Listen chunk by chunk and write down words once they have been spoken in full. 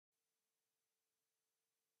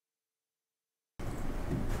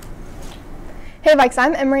Hey Vikes,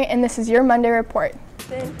 I'm Emeri and this is your Monday report.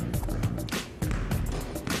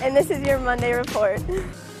 And this is your Monday report.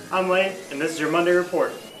 I'm Lane and this is your Monday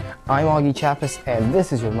report. I'm Augie Chappis and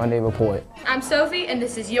this is your Monday report. I'm Sophie and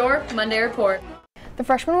this is your Monday report. The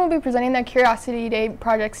freshmen will be presenting their Curiosity Day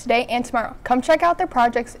projects today and tomorrow. Come check out their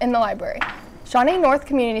projects in the library. Shawnee North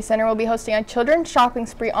Community Center will be hosting a children's shopping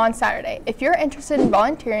spree on Saturday. If you're interested in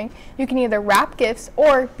volunteering, you can either wrap gifts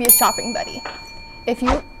or be a shopping buddy. If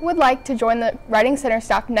you would like to join the Writing Center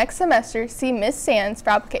staff next semester, see Ms. Sands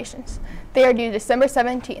for applications. They are due December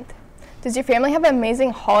 17th. Does your family have an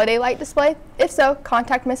amazing holiday light display? If so,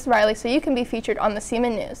 contact Ms. Riley so you can be featured on the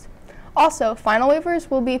Seaman News. Also, final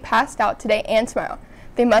waivers will be passed out today and tomorrow.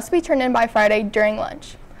 They must be turned in by Friday during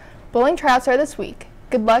lunch. Bowling tryouts are this week.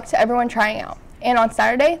 Good luck to everyone trying out. And on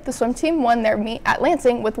Saturday, the swim team won their meet at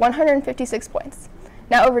Lansing with 156 points.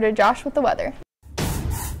 Now over to Josh with the weather.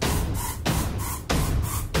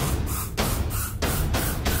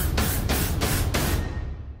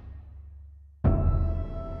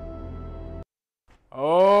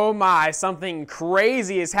 Oh my, something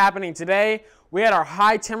crazy is happening today. We had our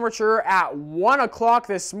high temperature at 1 o'clock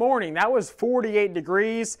this morning. That was 48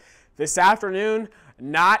 degrees. This afternoon,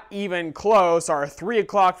 not even close. Our 3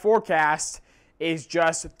 o'clock forecast is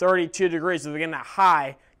just 32 degrees. So again, that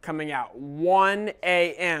high coming out 1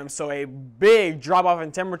 a.m. So a big drop off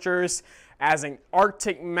in temperatures as an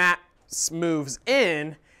Arctic mass moves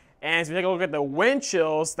in. And as we take a look at the wind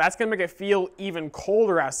chills, that's going to make it feel even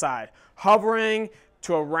colder outside, hovering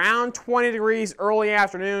to around 20 degrees early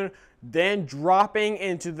afternoon, then dropping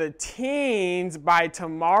into the teens by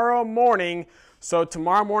tomorrow morning. So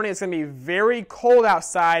tomorrow morning it's going to be very cold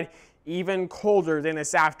outside, even colder than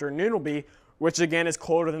this afternoon will be, which again is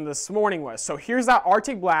colder than this morning was. So here's that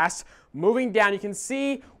Arctic blast moving down. You can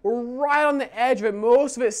see we're right on the edge of it.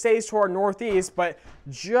 Most of it stays toward northeast, but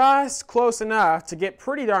just close enough to get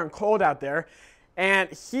pretty darn cold out there. And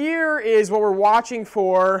here is what we're watching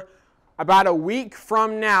for about a week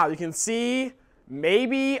from now. You can see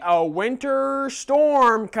maybe a winter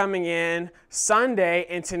storm coming in Sunday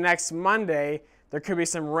into next Monday. There could be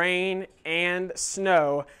some rain and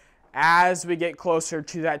snow as we get closer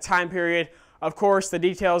to that time period. Of course, the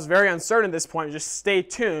details very uncertain at this point. Just stay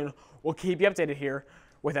tuned. We'll keep you updated here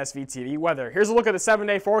with SVTV weather. Here's a look at the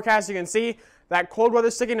 7-day forecast. You can see that cold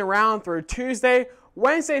weather sticking around through Tuesday.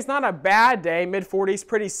 Wednesday is not a bad day, mid-40s,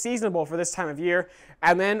 pretty seasonable for this time of year.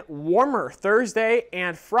 And then warmer Thursday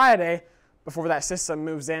and Friday before that system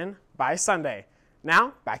moves in by Sunday.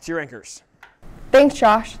 Now, back to your anchors. Thanks,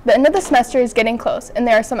 Josh. The end of the semester is getting close, and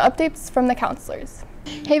there are some updates from the counselors.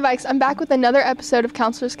 Hey Vikes, I'm back with another episode of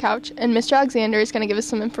Counselor's Couch, and Mr. Alexander is going to give us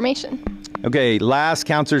some information. Okay, last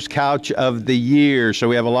Counselor's Couch of the year. So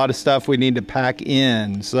we have a lot of stuff we need to pack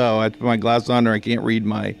in. So I put my glasses on or I can't read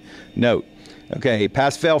my note. Okay,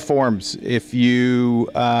 pass-fail forms. If you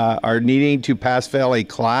are needing to pass-fail a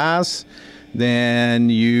class, then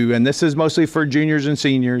and this is mostly for juniors and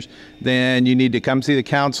seniors, then you need to come see the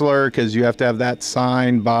counselor because you have to have that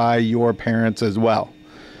signed by your parents as well.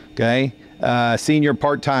 Okay, senior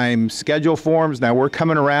part-time schedule forms. Now we're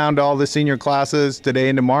coming around to all the senior classes today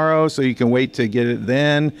and tomorrow, so you can wait to get it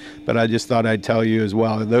then, but I just thought I'd tell you as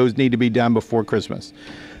well. Those need to be done before Christmas.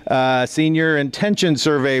 Senior intention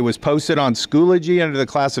survey was posted on Schoology under the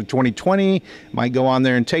class of 2020. Might go on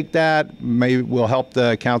there and take that. Will help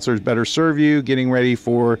the counselors better serve you getting ready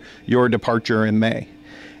for your departure in May.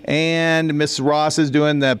 And Miss Ross is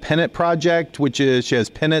doing the pennant project, which is she has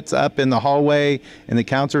pennants up in the hallway in the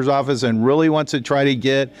counselor's office and really wants to try to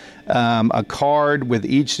get a card with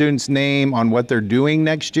each student's name on what they're doing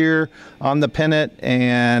next year on the pennant.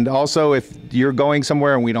 And also if you're going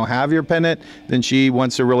somewhere and we don't have your pennant, then she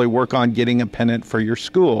wants to really work on getting a pennant for your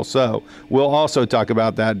school. So we'll also talk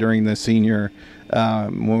about that during the senior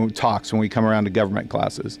when we come around to government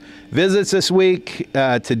classes. Visits this week,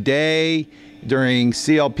 today, during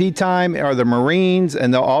CLP time are the Marines,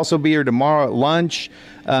 and they'll also be here tomorrow at lunch.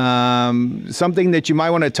 Something that you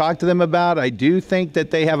might want to talk to them about, I do think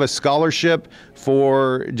that they have a scholarship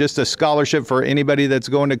for anybody that's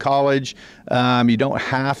going to college. You don't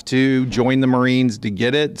have to join the Marines to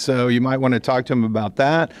get it, so you might want to talk to them about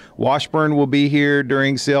that. Washburn will be here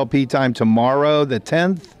during CLP time tomorrow, the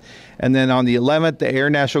 10th. And then on the 11th, the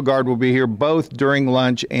Air National Guard will be here both during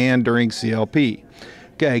lunch and during CLP.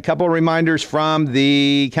 Okay, a couple of reminders from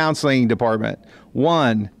the counseling department.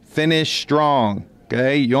 1, finish strong.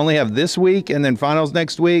 Okay, you only have this week and then finals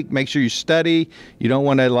next week. Make sure you study. You don't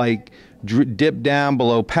want to dip down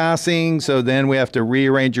below passing, so then we have to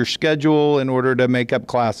rearrange your schedule in order to make up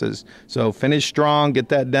classes. So finish strong, get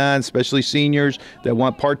that done, especially seniors that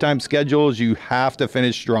want part-time schedules. You have to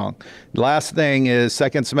finish strong. Last thing is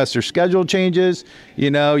second semester schedule changes.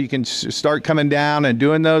 You know, you can start coming down and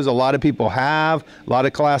doing those. A lot of people have. A lot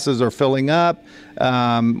of classes are filling up.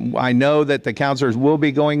 I know that the counselors will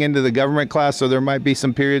be going into the government class, so there might be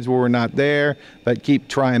some periods where we're not there, but keep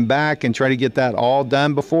trying back and try to get that all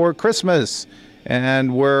done before Christmas.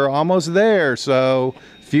 And we're almost there, so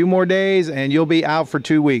a few more days and you'll be out for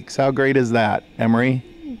 2 weeks. How great is that, Emeri?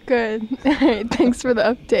 Good. All right, thanks for the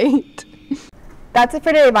update. That's it for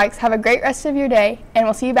today, Vikes. Have a great rest of your day, and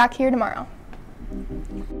we'll see you back here tomorrow.